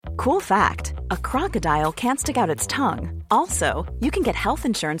Cool fact, a crocodile can't stick out its tongue. Also, you can get health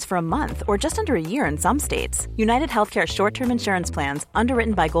insurance for a month or just under a year in some states. United Healthcare short-term insurance plans,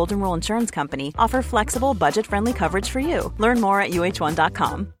 underwritten by Golden Rule Insurance Company, offer flexible, budget-friendly coverage for you. Learn more at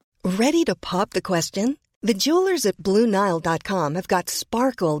uh1.com. Ready to pop the question? The jewelers at BlueNile.com have got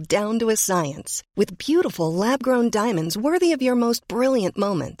sparkle down to a science with beautiful lab-grown diamonds worthy of your most brilliant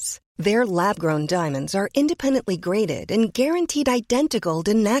moments. Their lab-grown diamonds are independently graded and guaranteed identical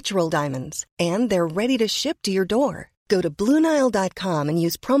to natural diamonds, and they're ready to ship to your door. Go to BlueNile.com and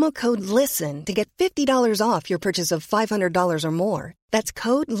use promo code LISTEN to get $50 off your purchase of $500 or more. That's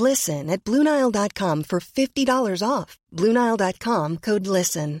code LISTEN at BlueNile.com for $50 off. BlueNile.com, code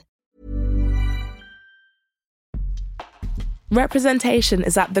LISTEN. Representation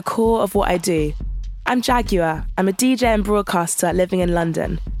is at the core of what I do. I'm Jaguar. I'm a DJ and broadcaster living in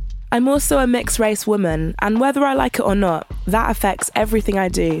London. I'm also a mixed-race woman, and whether I like it or not, that affects everything I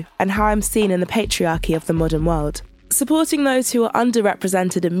do and how I'm seen in the patriarchy of the modern world. Supporting those who are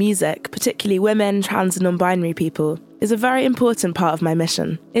underrepresented in music, particularly women, trans and non-binary people, is a very important part of my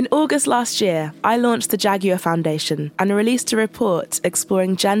mission. In August last year, I launched the Jaguar Foundation and released a report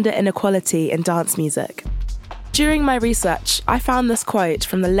exploring gender inequality in dance music. During my research, I found this quote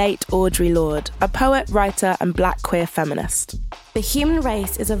from the late Audre Lorde, a poet, writer and black queer feminist. The human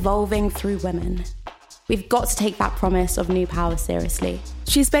race is evolving through women. We've got to take that promise of new power seriously.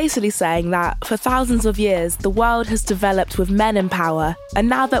 She's basically saying that for thousands of years, the world has developed with men in power, and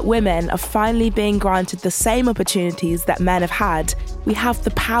now that women are finally being granted the same opportunities that men have had, we have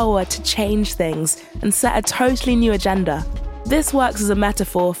the power to change things and set a totally new agenda. This works as a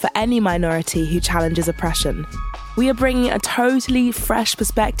metaphor for any minority who challenges oppression. We are bringing a totally fresh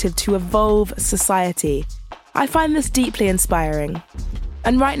perspective to evolve society. I find this deeply inspiring.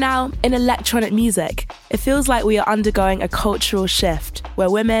 And right now, in electronic music, it feels like we are undergoing a cultural shift where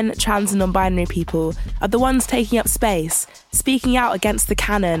women, trans and non-binary people are the ones taking up space, speaking out against the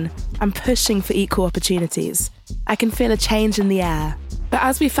canon and pushing for equal opportunities. I can feel a change in the air. But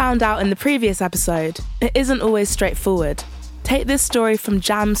as we found out in the previous episode, it isn't always straightforward. Take this story from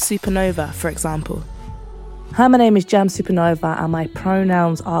Jam Supernova, for example. Hi, my name is Jam Supernova and my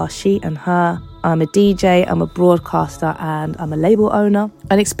pronouns are she and her. I'm a DJ, I'm a broadcaster and I'm a label owner.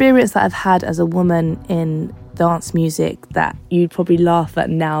 An experience that I've had as a woman in dance music that you'd probably laugh at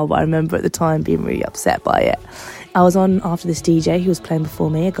now, but I remember at the time being really upset by it. I was on after this DJ who was playing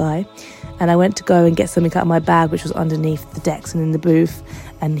before me, a guy, and I went to go and get something out of my bag which was underneath the decks and in the booth,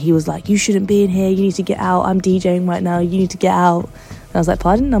 and he was like, "You shouldn't be in here, you need to get out, I'm DJing right now, you need to get out." And I was like,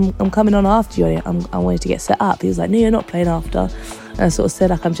 "Pardon? I'm coming on after you, I wanted to get set up." He was like, "No, you're not playing after." And I sort of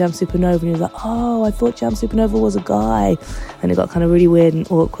said, like, "I'm Jam Supernova," and he was like, "Oh, I thought Jam Supernova was a guy." And it got kind of really weird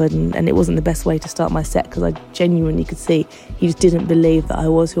and awkward, and it wasn't the best way to start my set because I genuinely could see he just didn't believe that I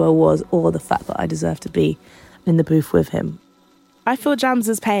was who I was or the fact that I deserved to be in the booth with him. I feel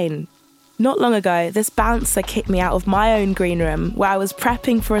Jams's pain. Not long ago, this bouncer kicked me out of my own green room where I was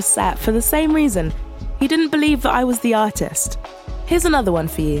prepping for a set for the same reason. He didn't believe that I was the artist. Here's another one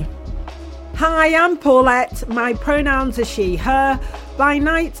for you. Hi, I'm Paulette. My pronouns are she, her. By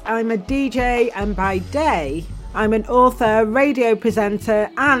night, I'm a DJ, and by day, I'm an author, radio presenter,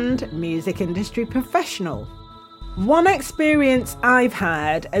 and music industry professional. One experience I've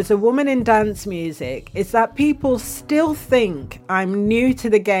had as a woman in dance music is that people still think I'm new to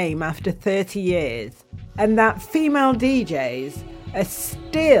the game after 30 years, and that female DJs are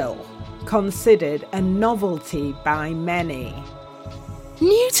still considered a novelty by many.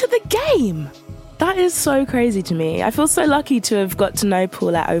 New to the game? That is so crazy to me. I feel so lucky to have got to know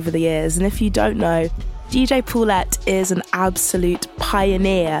Paulette over the years, and if you don't know, DJ Paulette is an absolute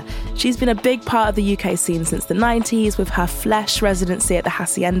pioneer. She's been a big part of the UK scene since the 90s with her Flesh residency at the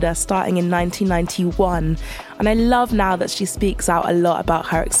Hacienda starting in 1991. And I love now that she speaks out a lot about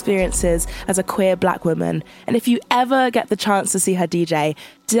her experiences as a queer black woman. And if you ever get the chance to see her DJ,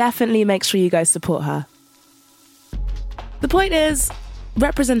 definitely make sure you go support her. The point is,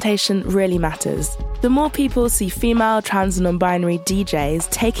 representation really matters. The more people see female, trans and non-binary DJs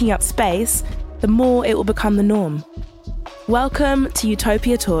taking up space, the more it will become the norm. Welcome to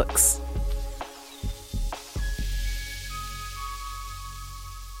Utopia Talks.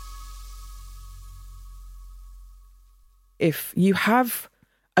 If you have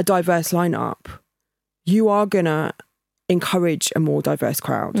a diverse lineup, you are going to encourage a more diverse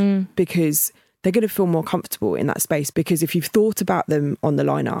crowd because they're going to feel more comfortable in that space. Because if you've thought about them on the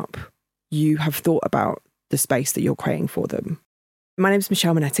lineup, you have thought about the space that you're creating for them. My name is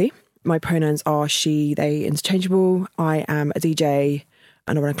Michelle Manetti. My pronouns are she, they, interchangeable. I am a DJ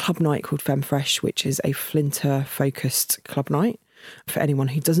and I run a club night called Femme Fresh, which is a Flinter-focused club night. For anyone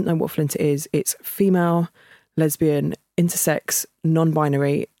who doesn't know what Flinter is, it's female, lesbian, intersex,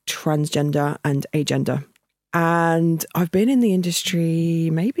 non-binary, transgender and agender. And I've been in the industry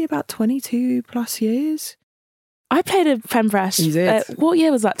maybe about 22 plus years. I played a Femfresh. You did? What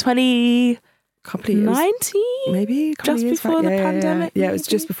year was that? 2019? Maybe a couple just of years before back. the pandemic? Yeah, it was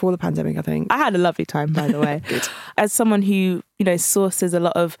just before the pandemic, I think. I had a lovely time, by the way. Good. As someone who, you know, sources a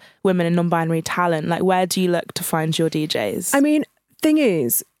lot of women and non-binary talent, like, where do you look to find your DJs? I mean, thing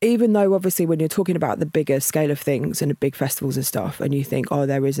is, even though obviously when you're talking about the bigger scale of things and the big festivals and stuff, and you think, oh,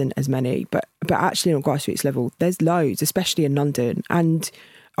 there isn't as many, but actually on a grassroots level, there's loads, especially in London. And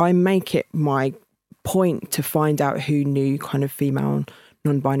I make it my point to find out who new kind of female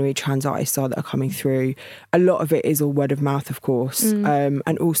non-binary trans artists are that are coming through. A lot of it is all word of mouth, of course.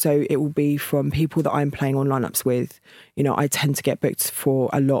 And also it will be from people that I'm playing on lineups with. You know, I tend to get booked for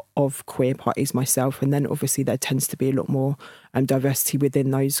a lot of queer parties myself. And then obviously there tends to be a lot more diversity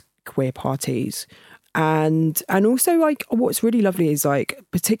within those queer parties. And also, like, what's really lovely is, like,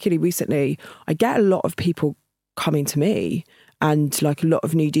 particularly recently, I get a lot of people coming to me, and like a lot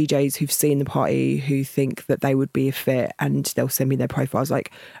of new DJs who've seen the party who think that they would be a fit, and they'll send me their profiles.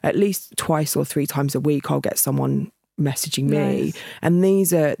 Like at least twice or three times a week, I'll get someone messaging me. Nice. And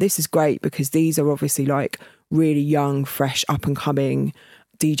this is great because these are obviously like really young, fresh, up and coming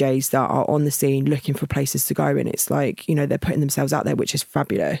DJs that are on the scene looking for places to go. And it's like, you know, they're putting themselves out there, which is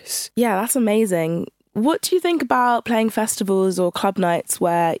fabulous. Yeah, that's amazing. What do you think about playing festivals or club nights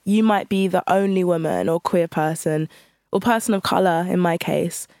where you might be the only woman or queer person or person of colour in my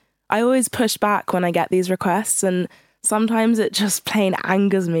case? I always push back when I get these requests, and sometimes it just plain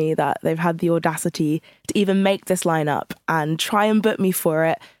angers me that they've had the audacity to even make this lineup and try and book me for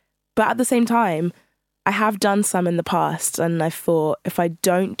it. But at the same time, I have done some in the past, and I thought, if I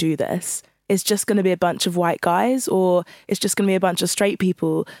don't do this, it's just going to be a bunch of white guys, or it's just going to be a bunch of straight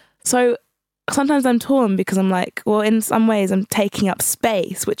people. So sometimes I'm torn because I'm like, well, in some ways I'm taking up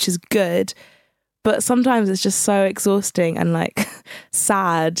space, which is good. But sometimes it's just so exhausting and like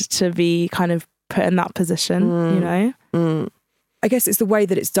sad to be kind of put in that position, you know? I guess it's the way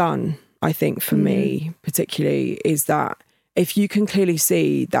that it's done, I think, for me particularly, is that if you can clearly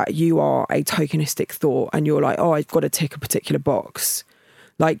see that you are a tokenistic thought and you're like, oh, I've got to tick a particular box.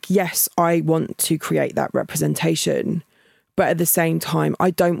 Like, yes, I want to create that representation, but at the same time, I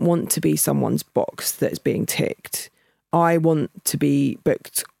don't want to be someone's box that's being ticked. I want to be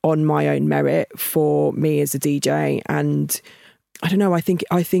booked on my own merit for me as a DJ. And I don't know, I think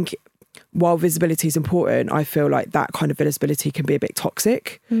while visibility is important, I feel like that kind of visibility can be a bit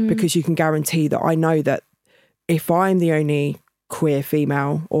toxic because you can guarantee that I know that if I'm the only queer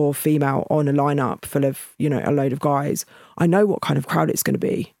female or female on a lineup full of, you know, a load of guys, I know what kind of crowd it's going to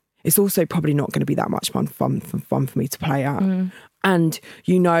be. It's also probably not going to be that much fun for me to play at. And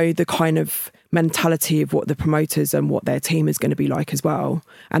you know the kind of mentality of what the promoters and what their team is going to be like as well.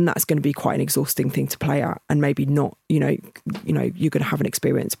 And that's going to be quite an exhausting thing to play at, and maybe not, you know, you're going to have an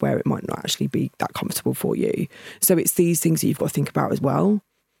experience where it might not actually be that comfortable for you. So it's these things that you've got to think about as well.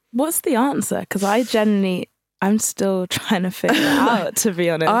 What's the answer? Because I'm still trying to figure it out, to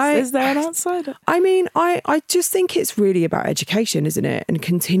be honest. Is there an answer? I mean, I just think it's really about education, isn't it? And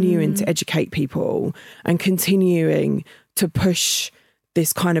continuing to educate people and continuing to push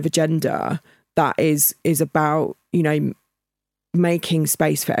this kind of agenda that is about, you know, making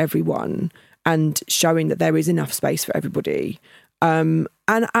space for everyone and showing that there is enough space for everybody. And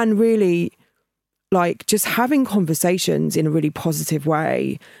really, like, just having conversations in a really positive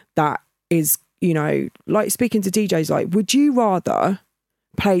way that is, you know, like speaking to DJs, like, would you rather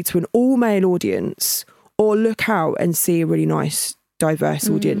play to an all-male audience or look out and see a really nice, diverse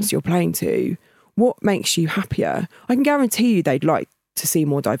audience you're playing to? What makes you happier? I can guarantee you they'd like to see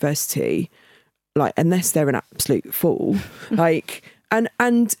more diversity, like, unless they're an absolute fool. Like, and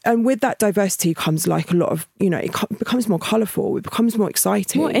with that diversity comes like a lot of, you know, it becomes more colourful, it becomes more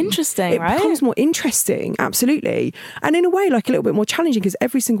exciting. More interesting, right? It becomes more interesting, absolutely. And in a way, like a little bit more challenging, because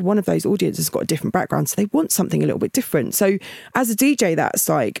every single one of those audiences has got a different background, so they want something a little bit different. So as a DJ, that's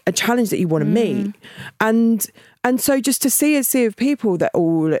like a challenge that you want to meet. And so just to see a sea of people that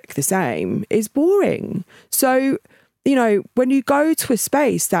all look the same is boring. So, you know, when you go to a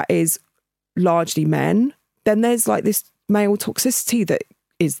space that is largely men, then there's like this male toxicity that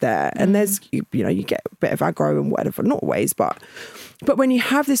is there, and there's, you know, you get a bit of aggro and whatever, not always, but when you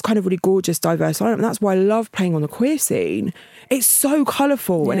have this kind of really gorgeous, diverse lineup, and that's why I love playing on the queer scene. It's so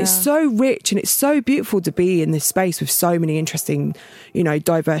colourful and it's so rich and it's so beautiful to be in this space with so many interesting, you know,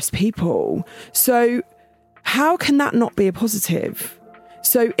 diverse people. So how can that not be a positive?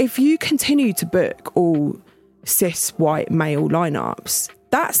 So if you continue to book all cis white male lineups,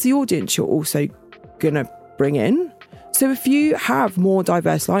 that's the audience you're also going to bring in. So if you have more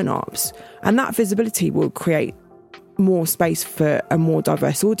diverse lineups, and that visibility will create more space for a more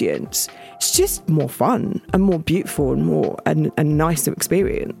diverse audience, it's just more fun and more beautiful and more a nicer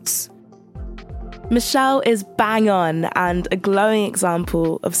experience. Michelle is bang on and a glowing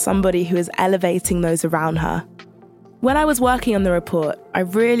example of somebody who is elevating those around her. When I was working on the report, I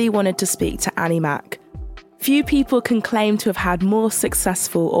really wanted to speak to Annie Mac. Few people can claim to have had more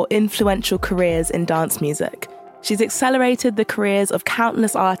successful or influential careers in dance music. She's accelerated the careers of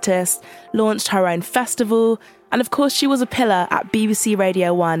countless artists, launched her own festival, and of course she was a pillar at BBC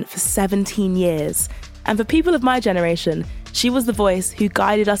Radio 1 for 17 years. And for people of my generation, she was the voice who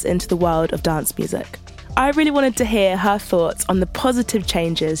guided us into the world of dance music. I really wanted to hear her thoughts on the positive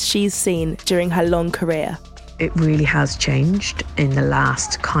changes she's seen during her long career. It really has changed in the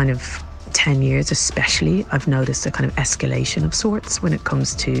last kind of 10 years especially. I've noticed a kind of escalation of sorts when it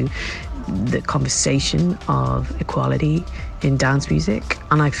comes to the conversation of equality in dance music.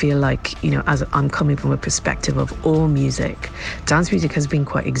 And I feel like, you know, as I'm coming from a perspective of all music, dance music has been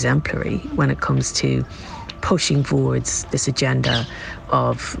quite exemplary when it comes to pushing forwards this agenda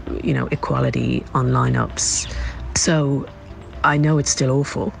of, you know, equality on lineups. So I know it's still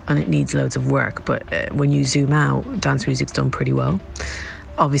awful and it needs loads of work, but when you zoom out, dance music's done pretty well.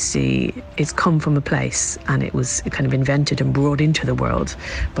 Obviously, it's come from a place and it was kind of invented and brought into the world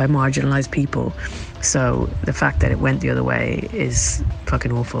by marginalised people. So the fact that it went the other way is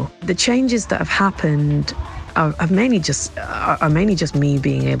fucking awful. The changes that have happened are mainly just me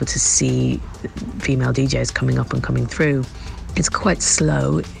being able to see female DJs coming up and coming through. It's quite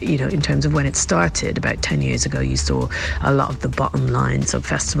slow, you know, in terms of when it started. About 10 years ago, you saw a lot of the bottom lines of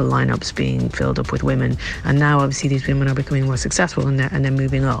festival lineups being filled up with women. And now, obviously, these women are becoming more successful and they're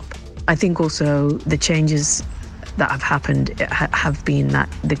moving up. I think also the changes that have happened have been that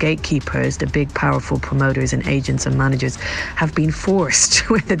the gatekeepers, the big powerful promoters and agents and managers have been forced,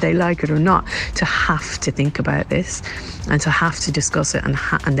 whether they like it or not, to have to think about this and to have to discuss it, and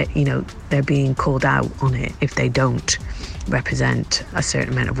that, you know, they're being called out on it if they don't represent a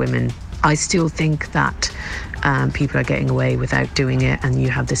certain amount of women. I still think that people are getting away without doing it, and you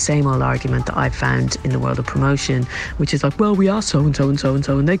have the same old argument that I've found in the world of promotion, which is like, well, we asked so-and-so and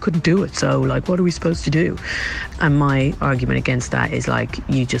so-and-so and they couldn't do it, so like, what are we supposed to do? And my argument against that is like,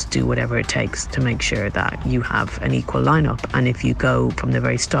 you just do whatever it takes to make sure that you have an equal lineup, and if you go from the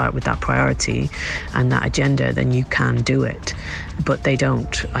very start with that priority and that agenda, then you can do it. But they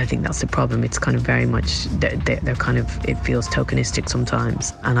don't. I think that's the problem. It's kind of very much, they're kind of, it feels tokenistic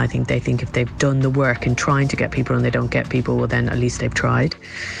sometimes, and I think they think if they've done the work in trying to get people and they don't get people, well then at least they've tried.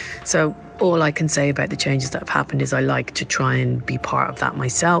 So all I can say about the changes that have happened is I like to try and be part of that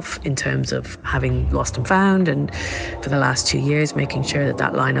myself, in terms of having Lost and Found, and for the last 2 years making sure that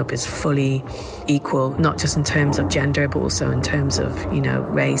that lineup is fully equal, not just in terms of gender but also in terms of, you know,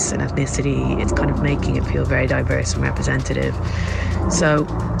 race and ethnicity. It's kind of making it feel very diverse and representative. So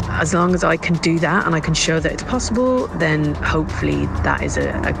as long as I can do that and I can show that it's possible, then hopefully that is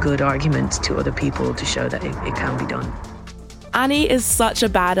a good argument to other people to show that it can be done. Annie is such a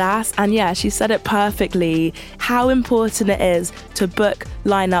badass, and yeah, she said it perfectly, how important it is to book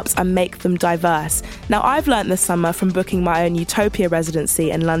lineups and make them diverse. Now, I've learnt this summer from booking my own Utopia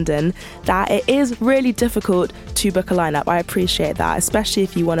residency in London that it is really difficult to book a lineup. I appreciate that, especially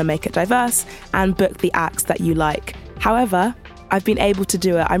if you want to make it diverse and book the acts that you like. However, I've been able to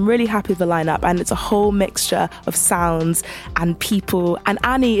do it. I'm really happy with the lineup, and it's a whole mixture of sounds and people. And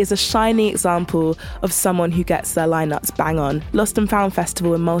Annie is a shining example of someone who gets their lineups bang on. Lost and Found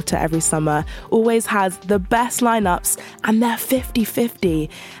Festival in Malta every summer always has the best lineups, and they're 50-50.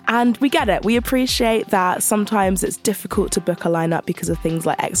 And we get it. We appreciate that sometimes it's difficult to book a lineup because of things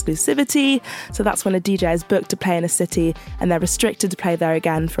like exclusivity. So that's when a DJ is booked to play in a city and they're restricted to play there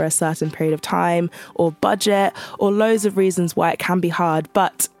again for a certain period of time, or budget, or loads of reasons why it can be hard,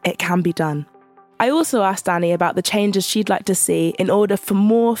 but it can be done. I also asked Annie about the changes she'd like to see in order for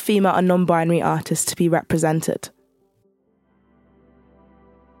more female and non-binary artists to be represented.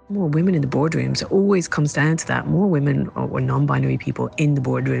 More women in the boardrooms. It always comes down to that. More women or non-binary people in the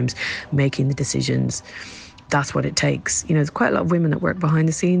boardrooms making the decisions. That's what it takes. You know, there's quite a lot of women that work behind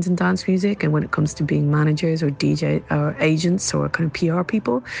the scenes in dance music, and when it comes to being managers or DJ or agents or kind of PR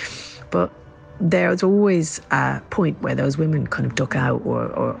people, but there's always a point where those women kind of duck out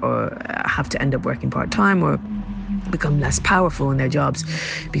or have to end up working part-time or become less powerful in their jobs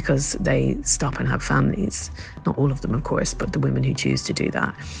because they stop and have families. Not all of them, of course, but the women who choose to do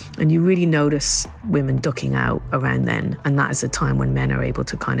that. And you really notice women ducking out around then. And that is a time when men are able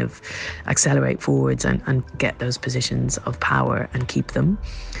to kind of accelerate forwards and get those positions of power and keep them.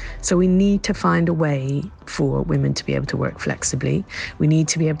 So we need to find a way for women to be able to work flexibly. We need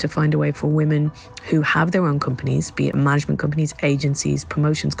to be able to find a way for women who have their own companies, be it management companies, agencies,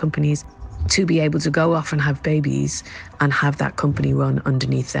 promotions companies, to be able to go off and have babies and have that company run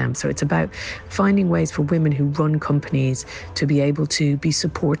underneath them. So it's about finding ways for women who run companies to be able to be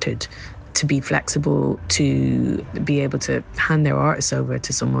supported, to be flexible, to be able to hand their artists over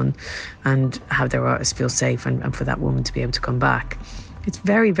to someone and have their artists feel safe and for that woman to be able to come back. It's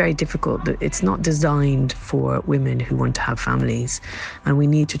very, very difficult. It's not designed for women who want to have families. And we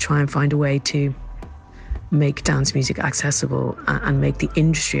need to try and find a way to make dance music accessible and make the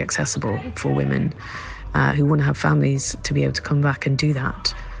industry accessible for women who want to have families to be able to come back and do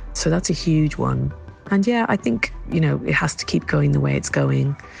that. So that's a huge one. And yeah, I think, it has to keep going the way it's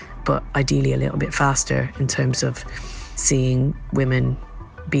going, but ideally a little bit faster in terms of seeing women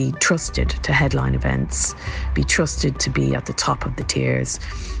be trusted to headline events, be trusted to be at the top of the tiers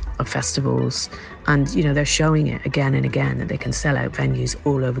of festivals. And, they're showing it again and again that they can sell out venues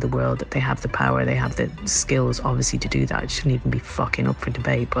all over the world, that they have the power, they have the skills, obviously, to do that. It shouldn't even be fucking up for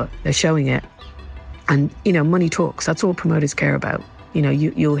debate, but they're showing it. And, money talks. That's all promoters care about.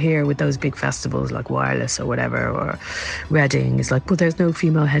 You'll hear with those big festivals like Wireless or whatever, or Reading, it's like, well, there's no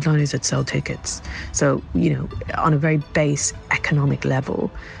female headliners that sell tickets. So, on a very base economic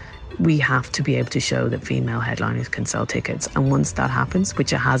level, we have to be able to show that female headliners can sell tickets. And once that happens,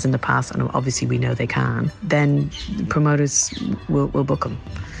 which it has in the past, and obviously we know they can, then promoters will book them.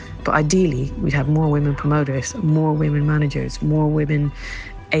 But ideally, we'd have more women promoters, more women managers, more women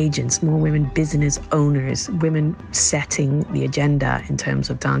agents, more women business owners, women setting the agenda in terms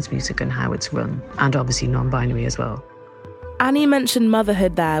of dance music and how it's run, and obviously non-binary as well. Annie mentioned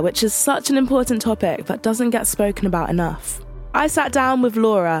motherhood there, which is such an important topic that doesn't get spoken about enough. I sat down with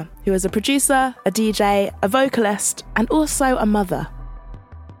Laura, who is a producer, a DJ, a vocalist, and also a mother.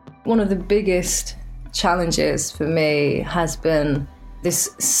 One of the biggest challenges for me has been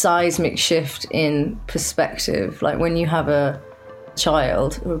this seismic shift in perspective. Like when you have a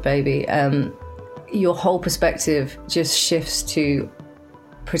child or a baby, your whole perspective just shifts to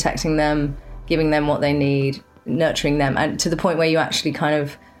protecting them, giving them what they need, nurturing them, and to the point where you actually kind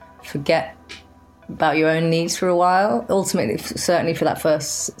of forget about your own needs for a while. Ultimately, certainly for the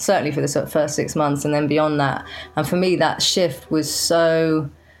first 6 months, and then beyond that. And for me, that shift was so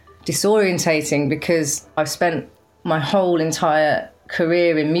disorientating because I've spent my whole entire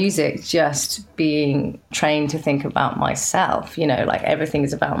career in music just being trained to think about myself, like everything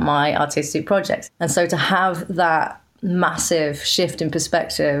is about my artistic projects. And so to have that massive shift in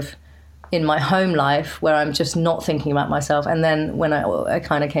perspective in my home life where I'm just not thinking about myself. And then when I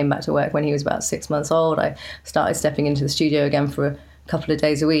kind of came back to work when he was about 6 months old, I started stepping into the studio again for a couple of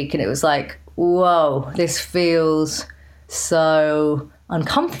days a week. And it was like, whoa, this feels so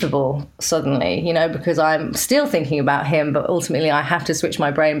uncomfortable suddenly, because I'm still thinking about him, but ultimately I have to switch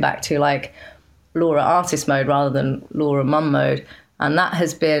my brain back to like Laura artist mode rather than Laura mum mode. And that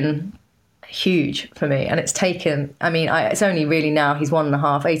has been huge for me. And it's taken, it's only really now, he's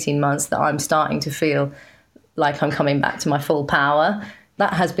 1.5, 18 months, that I'm starting to feel like I'm coming back to my full power.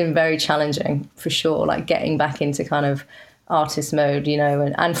 That has been very challenging for sure, like getting back into kind of artist mode,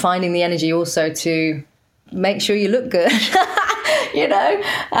 and finding the energy also to make sure you look good.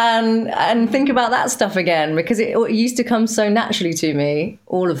 And think about that stuff again, because it used to come so naturally to me,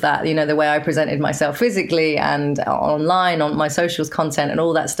 all of that, the way I presented myself physically and online on my socials content and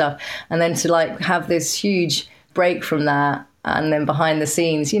all that stuff. And then to like have this huge break from that. And then behind the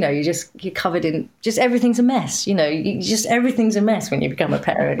scenes, you're covered in just everything's a mess. Everything's a mess when you become a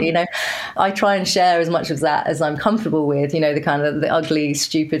parent. I try and share as much of that as I'm comfortable with, the kind of the ugly,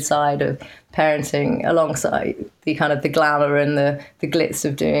 stupid side of parenting alongside the kind of the glamour and the glitz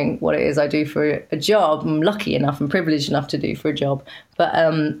of doing what it is I do for a job. I'm lucky enough and privileged enough to do for a job. But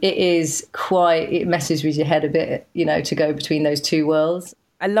it messes with your head a bit, to go between those two worlds.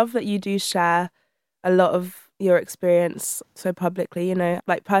 I love that you do share a lot of your experience so publicly,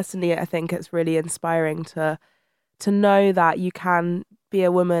 like personally, I think it's really inspiring to know that you can be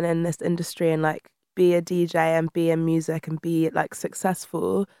a woman in this industry and like be a DJ and be in music and be like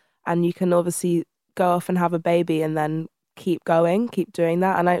successful, and you can obviously go off and have a baby and then keep doing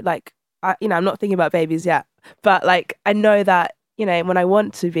that. And I'm not thinking about babies yet, but like I know that, when I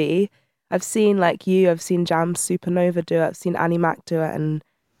want to be, I've seen like I've seen Jam Supernova do it, I've seen Annie Mac do it, and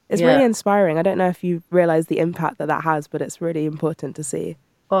It's really inspiring. I don't know if you realise the impact that has, but it's really important to see.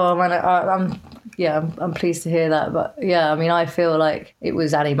 Oh man, I'm pleased to hear that. But yeah, I mean, I feel like it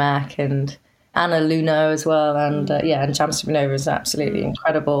was Annie Mac and Anna Luno as well, and and Jam Supernova is absolutely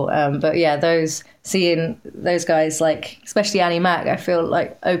incredible. But yeah, seeing those guys, like especially Annie Mac, I feel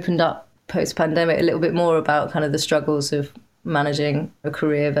like opened up post-pandemic a little bit more about kind of the struggles of managing a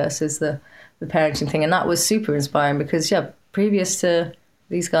career versus the parenting thing, and that was super inspiring because previous to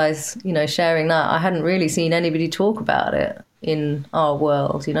these guys, sharing that, I hadn't really seen anybody talk about it in our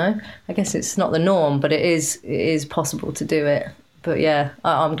world. I guess it's not the norm, but it is possible to do it. But yeah,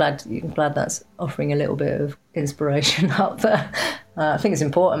 I'm glad that's offering a little bit of inspiration out there. I think it's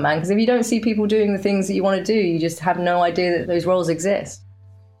important, man, because if you don't see people doing the things that you want to do, you just have no idea that those roles exist.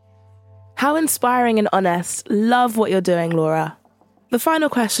 How inspiring and honest. Love what you're doing, Laura. The final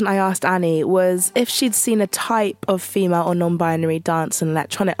question I asked Annie was if she'd seen a type of female or non-binary dance and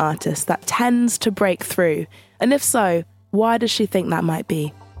electronic artist that tends to break through. And if so, why does she think that might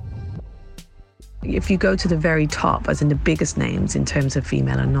be? If you go to the very top, as in the biggest names in terms of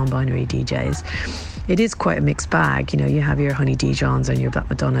female and non-binary DJs, it is quite a mixed bag. You have your Honey Dijons and your Black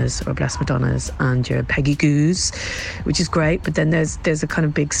Madonnas or Blessed Madonnas and your Peggy Goos, which is great. But then there's a kind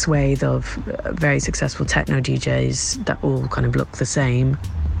of big swathe of very successful techno DJs that all kind of look the same.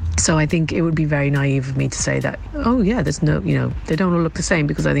 So I think it would be very naive of me to say that, there's no, they don't all look the same,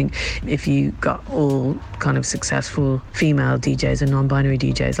 because I think if you got all kind of successful female DJs and non-binary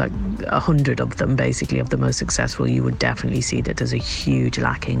DJs, like 100 of them, basically, of the most successful, you would definitely see that there's a huge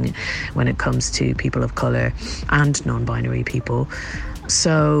lacking when it comes to people of colour and non-binary people.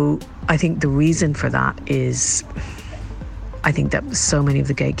 So I think the reason for that is, I think that so many of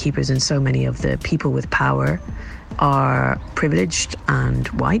the gatekeepers and so many of the people with power are privileged and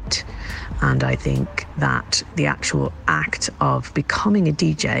white, and I think that the actual act of becoming a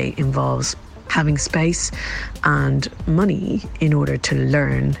DJ involves having space and money in order to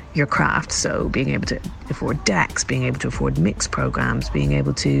learn your craft. So being able to afford decks, being able to afford mix programs, being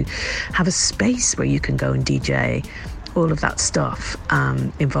able to have a space where you can go and DJ, all of that stuff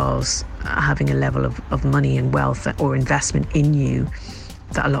involves having a level of money and wealth or investment in you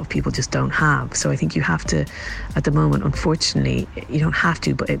that a lot of people just don't have. So I think you have to, at the moment, unfortunately, you don't have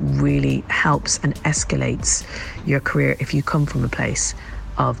to, but it really helps and escalates your career if you come from a place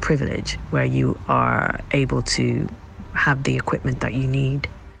of privilege where you are able to have the equipment that you need.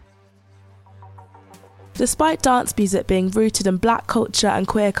 Despite dance music being rooted in black culture and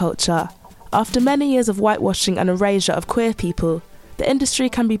queer culture, after many years of whitewashing and erasure of queer people, the industry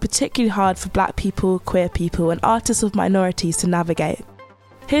can be particularly hard for black people, queer people, and artists of minorities to navigate.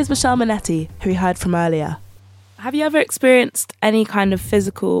 Here's Michelle Monetti, who we heard from earlier. Have you ever experienced any kind of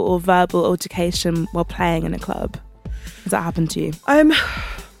physical or verbal altercation while playing in a club? Has that happened to you? I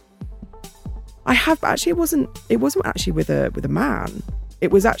have, but actually it wasn't actually with a man.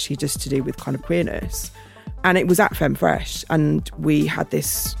 It was actually just to do with kind of queerness. And it was at Femme Fresh, and we had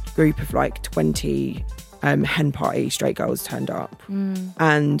this group of like 20 hen party straight girls turned up,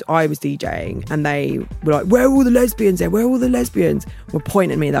 and I was DJing, and they were like, "Where are all the lesbians there? Where are all the lesbians?" Were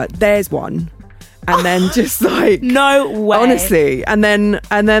pointing at me like, "There's one," and then just like, no way, honestly, and then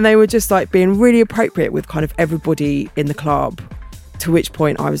they were just like being really appropriate with kind of everybody in the club. To which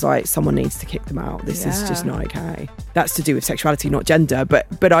point I was like, someone needs to kick them out. This is just not okay. That's to do with sexuality, not gender,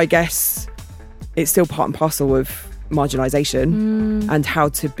 but I guess it's still part and parcel of marginalisation and how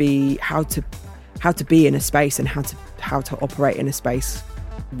to be in a space and how to operate in a space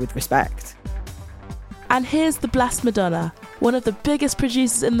with respect. And here's the Blessed Madonna, one of the biggest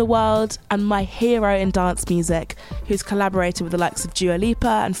producers in the world and my hero in dance music, who's collaborated with the likes of Dua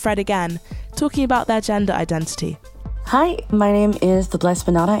Lipa and Fred again, talking about their gender identity. Hi, my name is the Blessed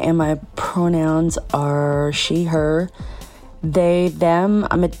Madonna, and my pronouns are she, her, they, them.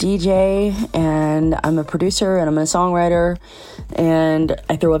 I'm a DJ, and I'm a producer, and I'm a songwriter, and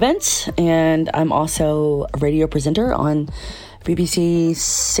I throw events, and I'm also a radio presenter on BBC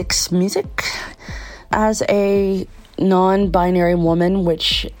Six Music. As a non-binary woman,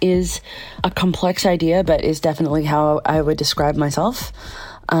 which is a complex idea, but is definitely how I would describe myself.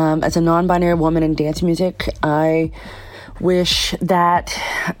 As a non-binary woman in dance music, I wish that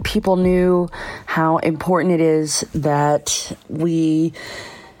people knew how important it is that we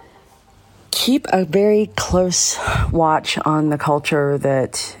keep a very close watch on the culture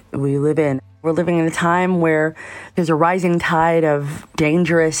that we live in. We're living in a time where there's a rising tide of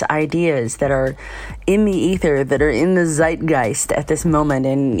dangerous ideas that are in the ether, that are in the zeitgeist at this moment.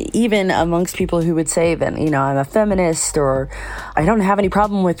 And even amongst people who would say that, I'm a feminist or I don't have any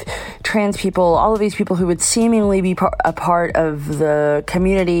problem with trans people, all of these people who would seemingly be a part of the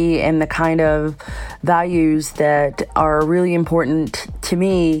community and the kind of values that are really important to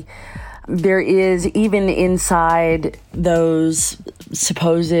me, there is, even inside those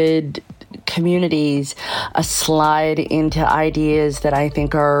supposed communities, a slide into ideas that I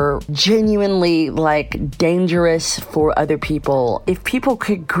think are genuinely dangerous for other people. If people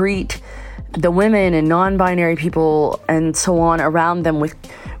could greet the women and non-binary people and so on around them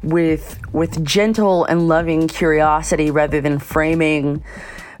with gentle and loving curiosity rather than framing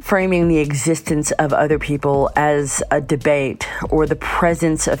the existence of other people as a debate or the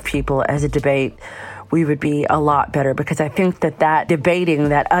presence of people as a debate, we would be a lot better, because I think that debating,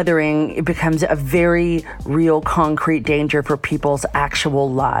 that othering, it becomes a very real, concrete danger for people's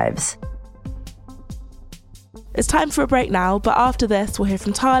actual lives. It's time for a break now, but after this, we'll hear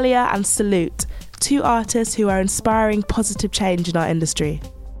from Talia and Salute, two artists who are inspiring positive change in our industry.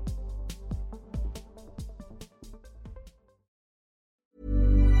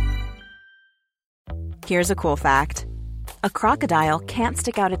 Here's a cool fact. A crocodile can't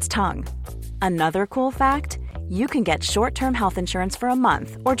stick out its tongue. Another cool fact, you can get short-term health insurance for a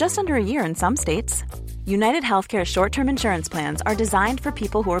month or just under a year in some states. United Healthcare short-term insurance plans are designed for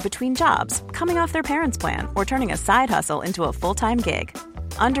people who are between jobs, coming off their parents' plan, or turning a side hustle into a full-time gig.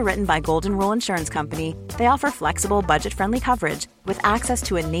 Underwritten by Golden Rule Insurance Company, they offer flexible, budget-friendly coverage with access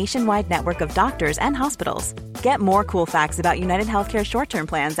to a nationwide network of doctors and hospitals. Get more cool facts about United Healthcare short-term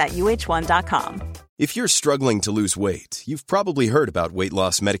plans at uh1.com. If you're struggling to lose weight, you've probably heard about weight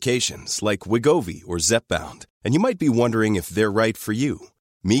loss medications like Wegovy or Zepbound, and you might be wondering if they're right for you.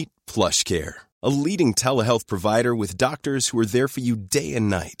 Meet PlushCare, a leading telehealth provider with doctors who are there for you day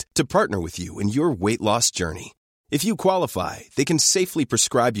and night to partner with you in your weight loss journey. If you qualify, they can safely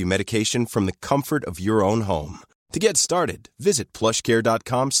prescribe you medication from the comfort of your own home. To get started, visit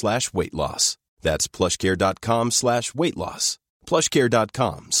plushcare.com/weightloss. That's plushcare.com/weightloss.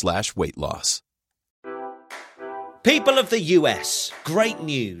 plushcare.com/weightloss. People of the US, great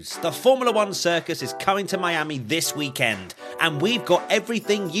news. The Formula One circus is coming to Miami this weekend, and we've got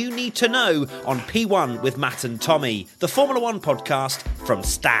everything you need to know on P1 with Matt and Tommy, the Formula One podcast from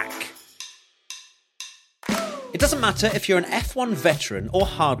Stack. It doesn't matter if you're an F1 veteran or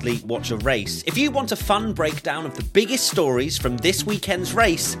hardly watch a race. If you want a fun breakdown of the biggest stories from this weekend's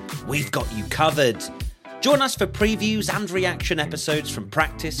race, we've got you covered. Join us for previews and reaction episodes from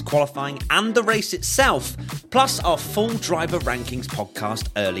practice, qualifying and the race itself, plus our full driver rankings podcast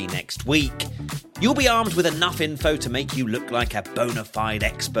early next week. You'll be armed with enough info to make you look like a bona fide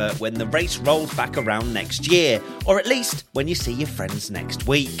expert when the race rolls back around next year, or at least when you see your friends next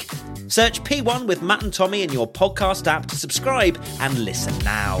week. Search P1 with Matt and Tommy in your podcast app to subscribe and listen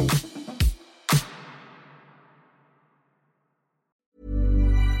now.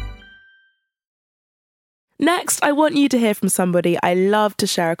 Next, I want you to hear from somebody I love to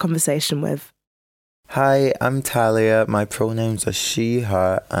share a conversation with. Hi, I'm Talia. My pronouns are she,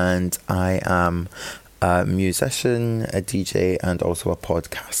 her, and I am a musician, a DJ, and also a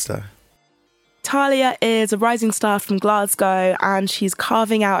podcaster. Talia is a rising star from Glasgow, and she's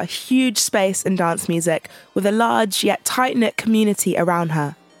carving out a huge space in dance music with a large yet tight-knit community around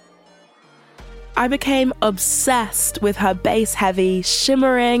her. I became obsessed with her bass-heavy,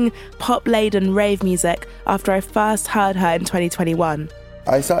 shimmering, pop-laden rave music after I first heard her in 2021.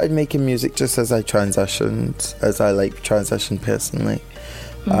 I started making music just as I transitioned, transitioned personally,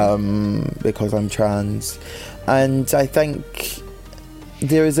 because I'm trans. And I think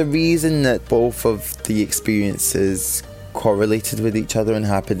there is a reason that both of the experiences correlated with each other and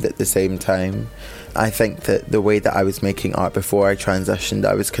happened at the same time. I think that the way that I was making art before I transitioned,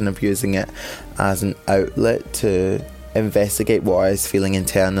 I was kind of using it as an outlet to investigate what I was feeling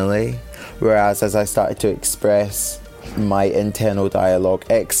internally. Whereas as I started to express my internal dialogue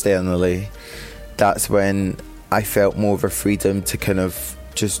externally, that's when I felt more of a freedom to kind of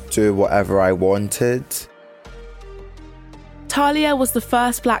just do whatever I wanted. Talia was the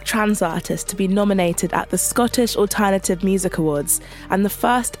first black trans artist to be nominated at the Scottish Alternative Music Awards and the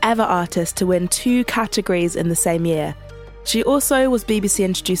first ever artist to win 2 categories in the same year. She also was BBC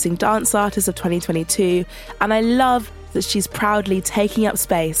Introducing Dance Artist of 2022, and I love that she's proudly taking up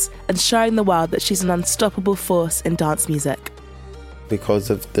space and showing the world that she's an unstoppable force in dance music. Because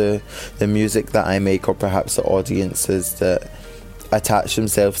of the music that I make, or perhaps the audiences that attach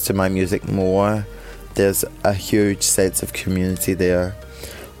themselves to my music more, there's a huge sense of community there,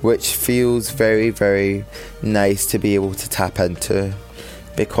 which feels very, very nice to be able to tap into,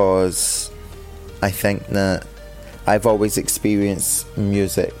 because I think that I've always experienced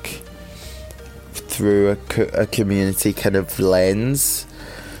music through a community kind of lens,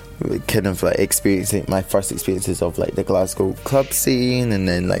 kind of like experiencing my first experiences of like the Glasgow club scene, and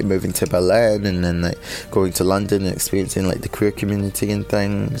then like moving to Berlin, and then like going to London and experiencing like the queer community and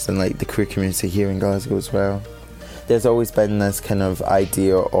things, and like the queer community here in Glasgow as well. There's always been this kind of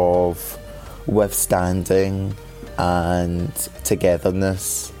idea of withstanding and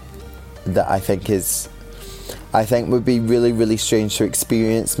togetherness that I think would be really, really strange to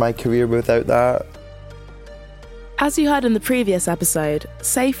experience my career without that. As you heard in the previous episode,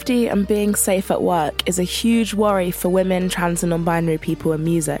 safety and being safe at work is a huge worry for women, trans and non-binary people in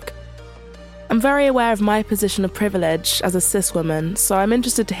music. I'm very aware of my position of privilege as a cis woman, so I'm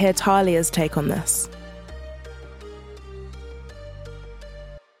interested to hear Talia's take on this.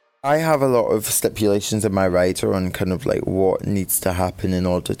 I have a lot of stipulations in my rider on kind of like what needs to happen in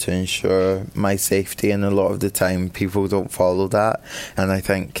order to ensure my safety, and a lot of the time people don't follow that, and I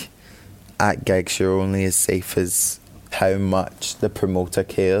think at gigs you're only as safe as how much the promoter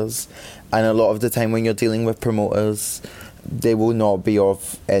cares, and a lot of the time when you're dealing with promoters, they will not be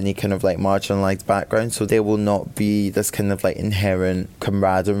of any kind of like marginalised background, so there will not be this kind of like inherent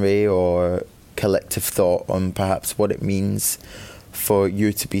camaraderie or collective thought on perhaps what it means for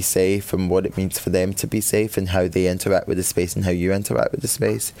you to be safe and what it means for them to be safe, and how they interact with the space and how you interact with the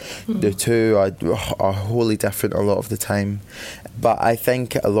space. The two are wholly different a lot of the time, but I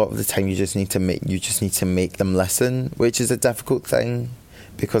think a lot of the time you just need to make them listen, which is a difficult thing,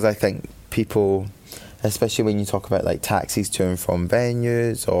 because I think people, especially when you talk about like taxis to and from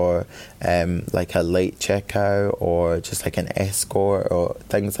venues, or like a late checkout, or just like an escort or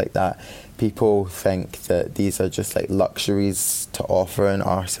things like that, people think that these are just like luxuries to offer an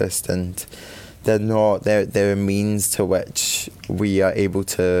artist, and they're not. They're a means to which we are able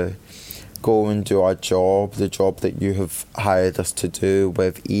to go and do our job, the job that you have hired us to do,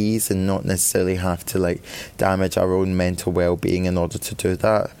 with ease, and not necessarily have to like damage our own mental well-being in order to do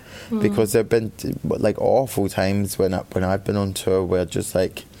that. Because there have been like awful times when I've been on tour where just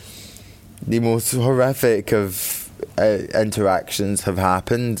like the most horrific of interactions have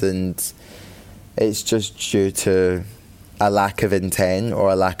happened, and it's just due to a lack of intent or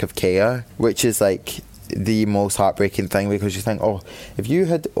a lack of care, which is like the most heartbreaking thing, because you think, oh, if you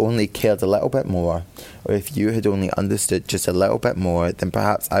had only cared a little bit more, or if you had only understood just a little bit more, then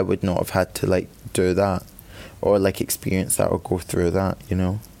perhaps I would not have had to like do that, or like experience that, or go through that, you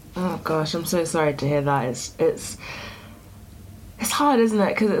know. Oh gosh, I'm so sorry to hear that. It's hard, isn't it?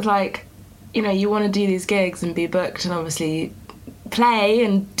 Because it's like, you know, you want to do these gigs and be booked and obviously play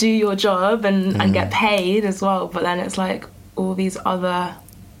and do your job and get paid as well, but then it's like all these other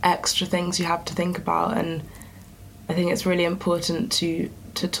extra things you have to think about, and I think it's really important to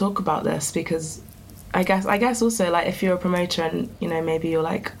talk about this, because I guess also like if you're a promoter and, you know, maybe you're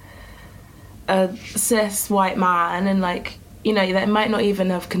like a cis white man, and like, you know, they might not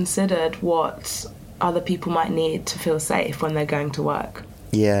even have considered what other people might need to feel safe when they're going to work.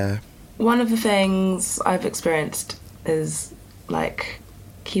 Yeah. One of the things I've experienced is like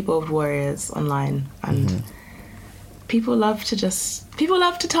keyboard warriors online, and people love to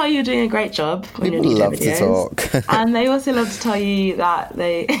tell you you're doing a great job when people you're love videos. To talk. And they also love to tell you that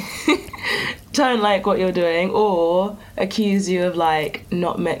they don't like what you're doing, or accuse you of like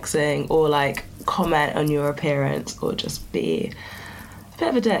not mixing, or like comment on your appearance, or just be a bit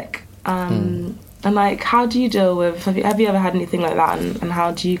of a dick. And like, how do you deal with, have you ever had anything like that, and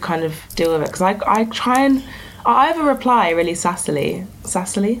how do you kind of deal with it? Because I try and I either reply really sassily, is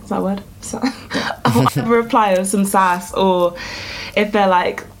that a word? I'll either reply with some sass, or if they're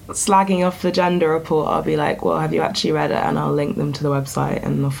like slagging off the gender report, I'll be like, well, have you actually read it? And I'll link them to the website,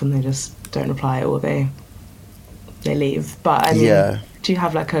 and often they just don't reply, or they leave. But I mean, do you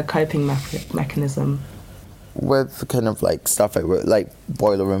have like a coping mechanism? With kind of like stuff like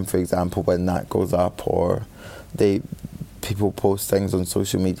Boiler Room, for example, when that goes up, or people post things on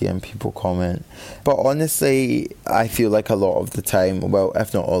social media and people comment. But honestly, I feel like a lot of the time, well,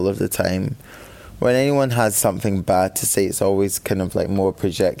 if not all of the time, when anyone has something bad to say, it's always kind of like more a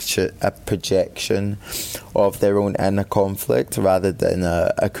projection of their own inner conflict, rather than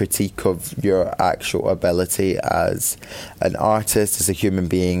a critique of your actual ability as an artist, as a human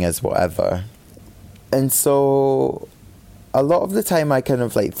being, as whatever. And so a lot of the time I kind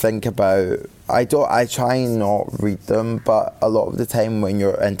of like think about, I try and not read them, but a lot of the time when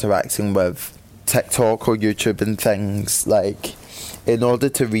you're interacting with TikTok or YouTube and things, like in order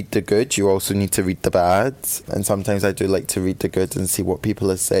to read the good, you also need to read the bad. And sometimes I do like to read the good and see what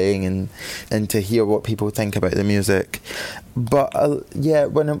people are saying and to hear what people think about the music. But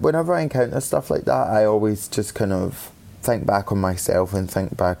whenever I encounter stuff like that, I always just kind of think back on myself and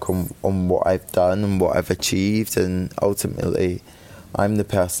think back on what I've done and what I've achieved. And ultimately, I'm the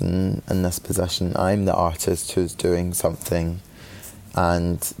person in this position. I'm the artist who's doing something.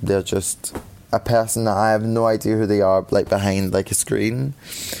 And they're just a person that I have no idea who they are, like behind like a screen.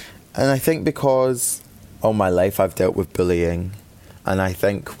 And I think because all my life I've dealt with bullying, and I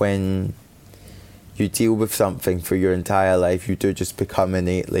think when you deal with something for your entire life, you do just become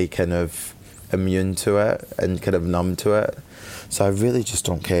innately kind of immune to it and kind of numb to it. So I really just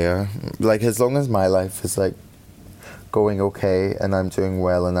don't care. Like, as long as my life is like going okay and I'm doing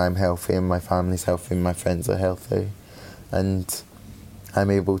well and I'm healthy and my family's healthy and my friends are healthy and I'm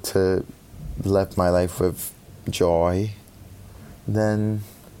able to live my life with joy, then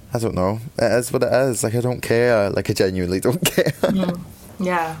I don't know, it is what it is. Like, I don't care. Like, I genuinely don't care.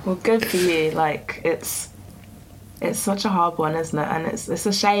 Yeah, well, good for you. Like, it's such a hard one, isn't it? And it's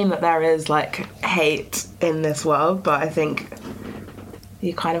a shame that there is like hate in this world, but I think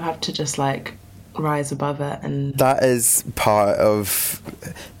you kind of have to just like rise above it. And that is part of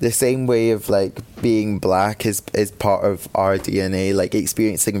the same way of like being black is part of our DNA. Like,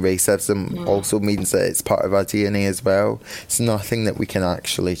 experiencing racism also means that it's part of our DNA as well. It's nothing that we can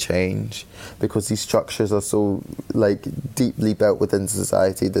actually change, because these structures are so like deeply built within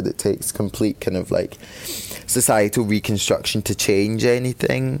society that it takes complete kind of like societal reconstruction to change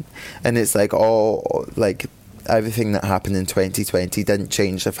anything. And it's like all like everything that happened in 2020 didn't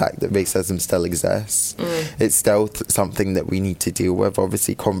change the fact that racism still exists. It's still something that we need to deal with.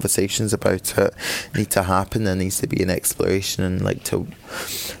 Obviously, conversations about it need to happen. There needs to be an exploration and like to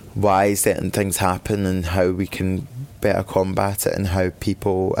why certain things happen and how we can better combat it and how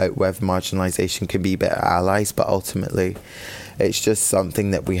people out with marginalisation can be better allies. But ultimately, it's just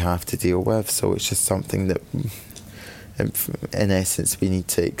something that we have to deal with. So it's just something that, in essence, we need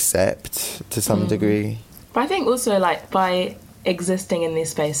to accept to some degree. But I think also, like, by existing in these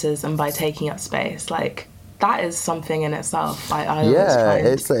spaces and by taking up space, like, that is something in itself.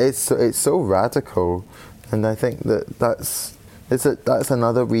 It's so radical, and I think that's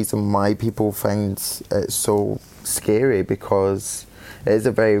another reason why people find it so scary, because it is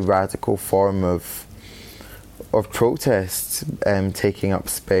a very radical form of protest, taking up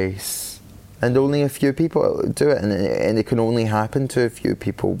space. And only a few people do it, and it can only happen to a few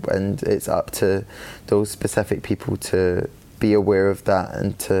people, and it's up to those specific people to be aware of that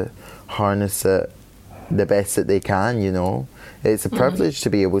and to harness it the best that they can, you know. It's a privilege to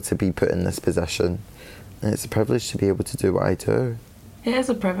be able to be put in this position, and it's a privilege to be able to do what I do. It is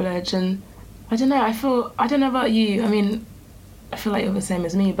a privilege, and I don't know about you, I mean, I feel like you're the same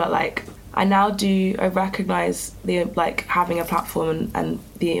as me, but like, I recognise the like having a platform and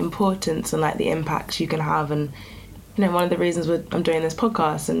the importance and like the impact you can have, and you know, one of the reasons I'm doing this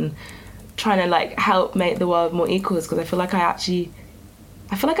podcast and trying to like help make the world more equal is because I feel like I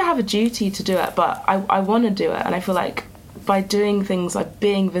have a duty to do it, but I want to do it, and I feel like by doing things like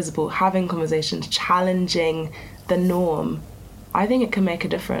being visible, having conversations, challenging the norm, I think it can make a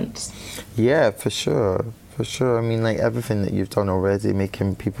difference. Yeah, for sure. For sure. I mean, like, everything that you've done already,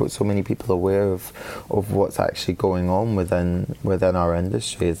 making so many people aware of what's actually going on within our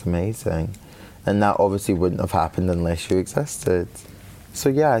industry is amazing. And that obviously wouldn't have happened unless you existed. So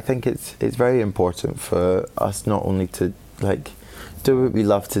yeah, I think it's very important for us not only to like do what we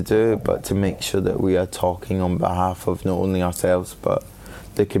love to do, but to make sure that we are talking on behalf of not only ourselves but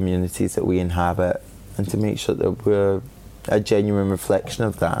the communities that we inhabit, and to make sure that we're a genuine reflection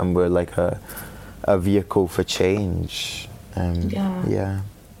of that, and we're like a vehicle for change. Yeah.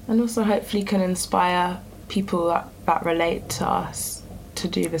 And also hopefully can inspire people that relate to us to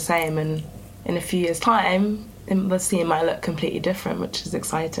do the same, and in a few years' time the scene might look completely different, which is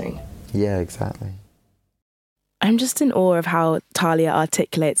exciting. Yeah, exactly. I'm just in awe of how Talia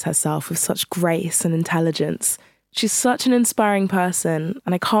articulates herself with such grace and intelligence. She's such an inspiring person,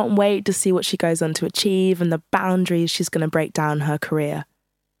 and I can't wait to see what she goes on to achieve and the boundaries she's going to break down her career.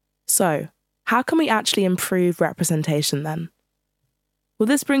 So, how can we actually improve representation then? Well,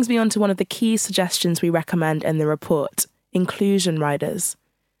 this brings me on to one of the key suggestions we recommend in the report, inclusion riders.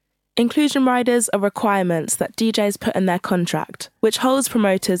 Inclusion riders are requirements that DJs put in their contract, which holds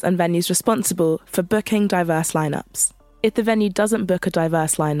promoters and venues responsible for booking diverse lineups. If the venue doesn't book a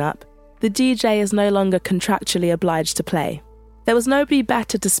diverse lineup, the DJ is no longer contractually obliged to play. There was nobody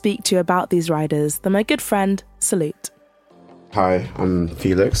better to speak to about these riders than my good friend, Salute. Hi, I'm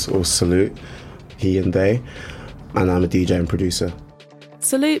Felix, or Salute, he and they, and I'm a DJ and producer.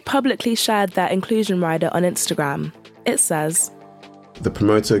 Salute publicly shared their inclusion rider on Instagram. It says, "The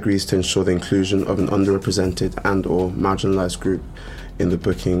promoter agrees to ensure the inclusion of an underrepresented and/or marginalised group in the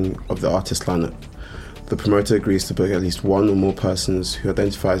booking of the artist lineup. The promoter agrees to book at least one or more persons who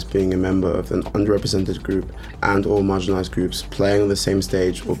identify as being a member of an underrepresented group and/or marginalised groups playing on the same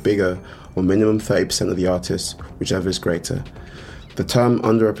stage or bigger, or minimum 30% of the artists, whichever is greater. The term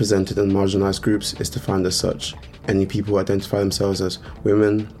underrepresented and marginalised groups is defined as such: any people who identify themselves as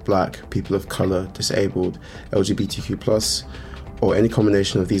women, black, people of colour, disabled, LGBTQ+, or any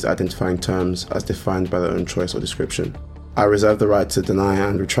combination of these identifying terms as defined by their own choice or description. I reserve the right to deny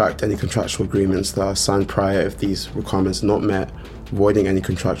and retract any contractual agreements that are signed prior if these requirements are not met, voiding any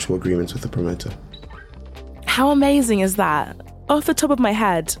contractual agreements with the promoter." How amazing is that? Off the top of my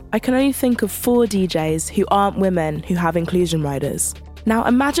head, I can only think of 4 DJs who aren't women who have inclusion riders. Now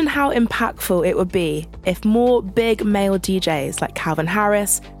imagine how impactful it would be if more big male DJs like Calvin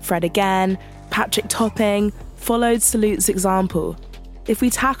Harris, Fred Again, Patrick Topping followed Salute's example. If we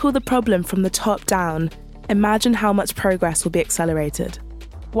tackle the problem from the top down, imagine how much progress will be accelerated.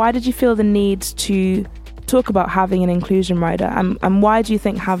 Why did you feel the need to talk about having an inclusion rider? And why do you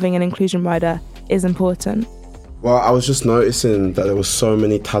think having an inclusion rider is important? Well, I was just noticing that there were so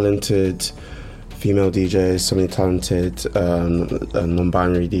many talented female DJs, so many talented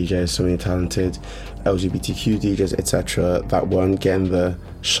non-binary DJs, so many talented LGBTQ DJs, etc., that weren't getting the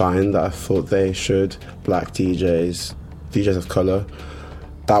shine that I thought they should. Black DJs, DJs of colour.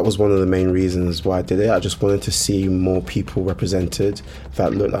 That was one of the main reasons why I did it. I just wanted to see more people represented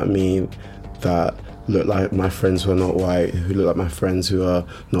that look like me, that look like my friends who are not white, who look like my friends who are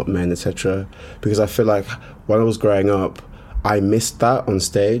not men, etc. Because I feel like when I was growing up, I missed that on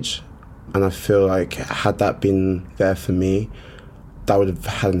stage, and I feel like had that been there for me, that would have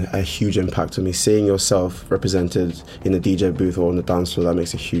had a huge impact on me. Seeing yourself represented in a DJ booth or on the dance floor, that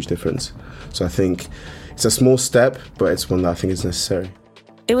makes a huge difference. So I think it's a small step, but it's one that I think is necessary.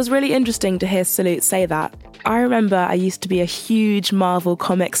 It was really interesting to hear Salute say that. I remember I used to be a huge Marvel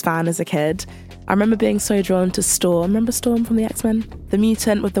Comics fan as a kid. I remember being so drawn to Storm. Remember Storm from the X-Men? The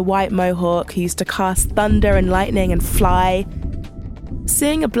mutant with the white mohawk who used to cast thunder and lightning and fly.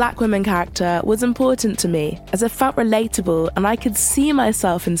 Seeing a black woman character was important to me as it felt relatable and I could see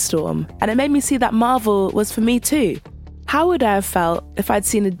myself in Storm, and it made me see that Marvel was for me too. How would I have felt if I'd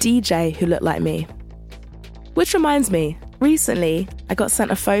seen a DJ who looked like me? Which reminds me, recently I got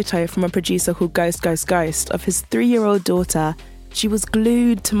sent a photo from a producer called Ghost of his 3-year-old daughter. She was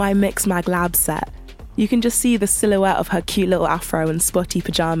glued to my Mixmag Lab set. You can just see the silhouette of her cute little afro and spotty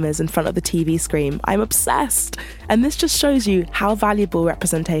pyjamas in front of the TV screen. I'm obsessed. And this just shows you how valuable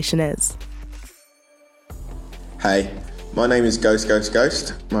representation is. Hey, my name is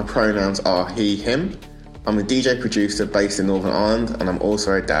Ghost. My pronouns are he, him. I'm a DJ producer based in Northern Ireland, and I'm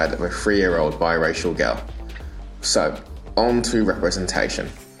also a dad of a 3-year-old biracial girl. So, on to representation.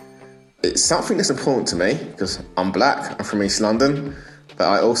 It's something that's important to me because I'm black, I'm from East London, but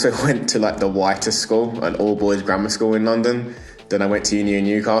I also went to the whitest school, an all-boys grammar school in London. Then I went to uni in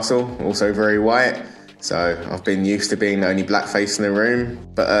Newcastle, also very white, so I've been used to being the only black face in the room.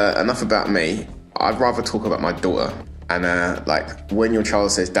 But enough about me, I'd rather talk about my daughter. And when your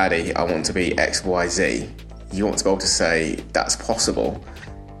child says, "Daddy, I want to be X, Y, Z," you want to be able to say, that's possible.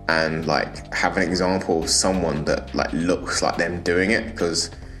 And have an example of someone that looks like them doing it,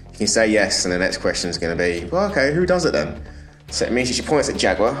 because you can say yes and the next question is going to be, well, okay, who does it then? So it means she points at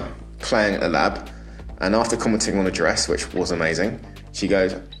Jaguar playing at the lab, and after commenting on the dress, which was amazing, she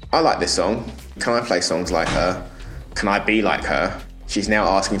goes, "I like this song, can I play songs like her? Can I be like her?" She's now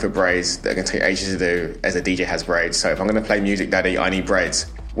asking for braids that are going to take ages to do, as a DJ has braids. So if I'm going to play music, Daddy, I need braids.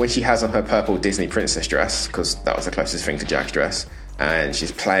 When she has on her purple Disney princess dress, because that was the closest thing to Jack's dress, and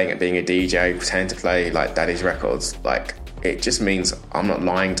she's playing at being a DJ, pretending to play Daddy's records, it just means I'm not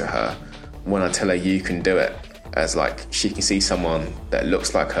lying to her when I tell her you can do it, as she can see someone that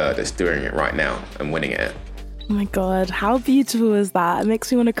looks like her that's doing it right now and winning it. Oh my God, how beautiful is that? It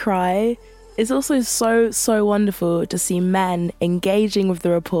makes me want to cry. It's also so wonderful to see men engaging with the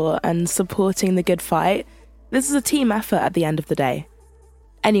report and supporting the good fight. This is a team effort at the end of the day.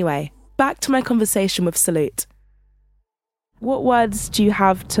 Anyway, back to my conversation with Salute. What words do you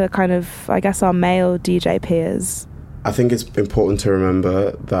have to our male DJ peers? I think it's important to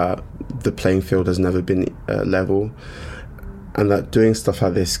remember that the playing field has never been level, and that doing stuff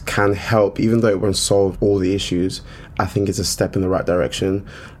like this can help, even though it won't solve all the issues. I think it's a step in the right direction.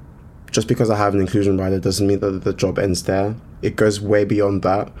 Just because I have an inclusion rider doesn't mean that the job ends there. It goes way beyond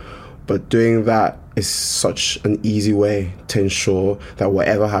that. But doing that is such an easy way to ensure that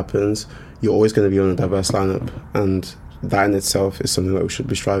whatever happens, you're always going to be on a diverse lineup. And that in itself is something that we should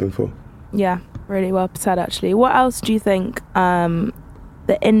be striving for. Yeah, really well said, actually. What else do you think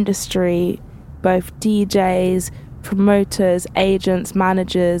the industry, both DJs, promoters, agents,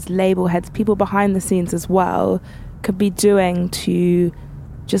 managers, label heads, people behind the scenes as well, could be doing to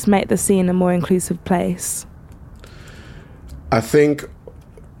just make the scene a more inclusive place? I think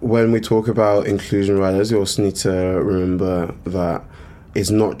when we talk about inclusion riders, you also need to remember that it's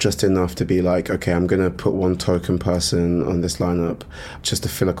not just enough to be like, okay, I'm going to put one token person on this lineup just to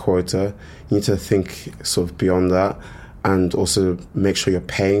fill a quota. You need to think sort of beyond that, and also make sure you're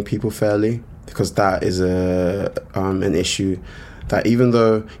paying people fairly, because that is an issue that even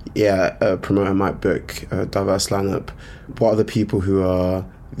though, a promoter might book a diverse lineup, what are the people who are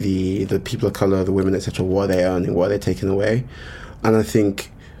the people of colour, the women, etc., what are they earning, what are they taking away? And I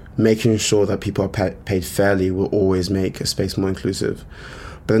think making sure that people are paid fairly will always make a space more inclusive.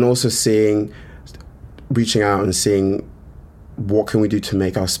 But then also reaching out and seeing what can we do to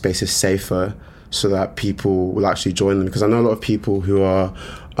make our spaces safer so that people will actually join them. Because I know a lot of people who are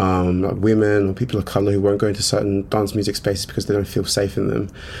like women or people of colour who won't go into certain dance music spaces because they don't feel safe in them.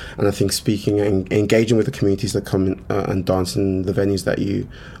 And I think speaking and engaging with the communities that come in, and dance in the venues that you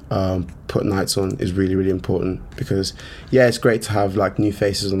put nights on is really, really important. Because it's great to have like new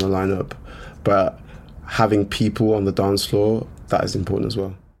faces on the lineup, but having people on the dance floor, that is important as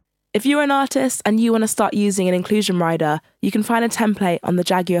well. If you're an artist and you want to start using an inclusion rider, you can find a template on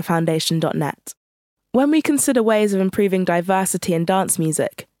thejaguarfoundation.net. When we consider ways of improving diversity in dance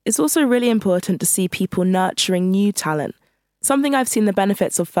music, it's also really important to see people nurturing new talent, something I've seen the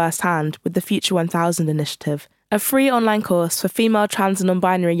benefits of firsthand with the Future 1000 initiative, a free online course for female, trans and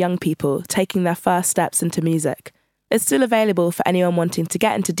non-binary young people taking their first steps into music. It's still available for anyone wanting to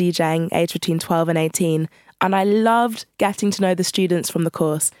get into DJing aged between 12 and 18, and I loved getting to know the students from the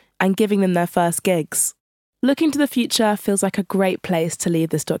course and giving them their first gigs. Looking to the future feels like a great place to leave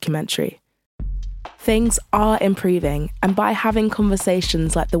this documentary. Things are improving, and by having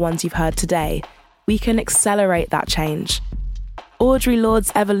conversations like the ones you've heard today, we can accelerate that change. Audre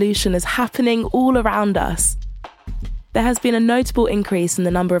Lorde's evolution is happening all around us. There has been a notable increase in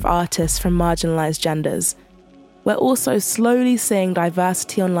the number of artists from marginalised genders. We're also slowly seeing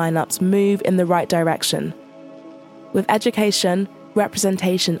diversity on lineups move in the right direction. With education,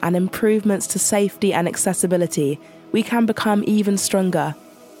 representation, and improvements to safety and accessibility, we can become even stronger.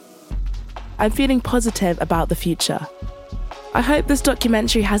 I'm feeling positive about the future. I hope this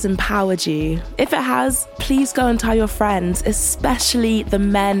documentary has empowered you. If it has, please go and tell your friends, especially the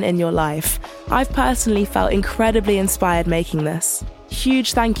men in your life. I've personally felt incredibly inspired making this.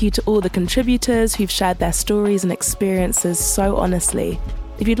 Huge thank you to all the contributors who've shared their stories and experiences so honestly.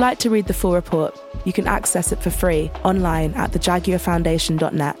 If you'd like to read the full report, you can access it for free online at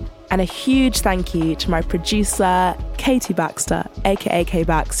thejaguarfoundation.net. And a huge thank you to my producer, Katie Baxter, aka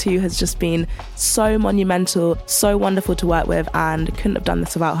K-Bax, who has just been so monumental, so wonderful to work with, and couldn't have done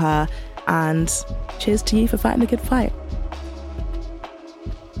this without her. And cheers to you for fighting the good fight.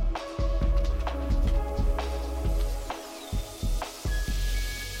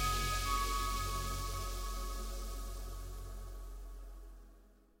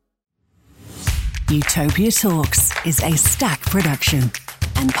 Utopia Talks is a Stack production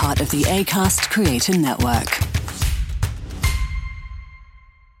and part of the Acast Creator Network.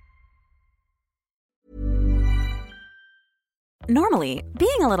 Normally,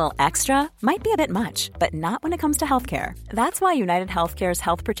 being a little extra might be a bit much, but not when it comes to healthcare. That's why United Healthcare's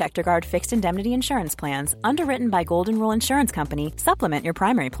Health Protector Guard fixed indemnity insurance plans, underwritten by Golden Rule Insurance Company, supplement your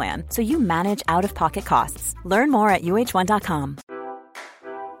primary plan so you manage out-of-pocket costs. Learn more at uh1.com.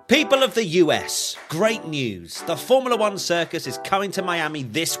 People of the US, great news. The Formula One circus is coming to Miami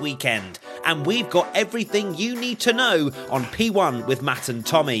this weekend, and we've got everything you need to know on P1 with Matt and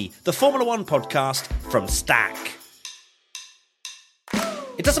Tommy, the Formula One podcast from Stack.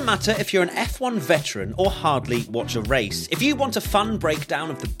 It doesn't matter if you're an F1 veteran or hardly watch a race. If you want a fun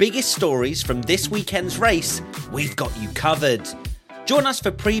breakdown of the biggest stories from this weekend's race, we've got you covered. Join us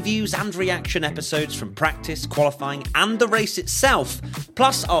for previews and reaction episodes from practice, qualifying and the race itself,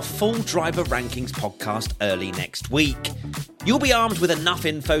 plus our full driver rankings podcast early next week. You'll be armed with enough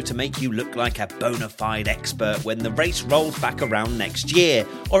info to make you look like a bona fide expert when the race rolls back around next year,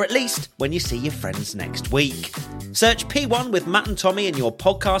 or at least when you see your friends next week. Search P1 with Matt and Tommy in your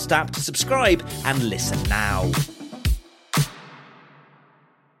podcast app to subscribe and listen now.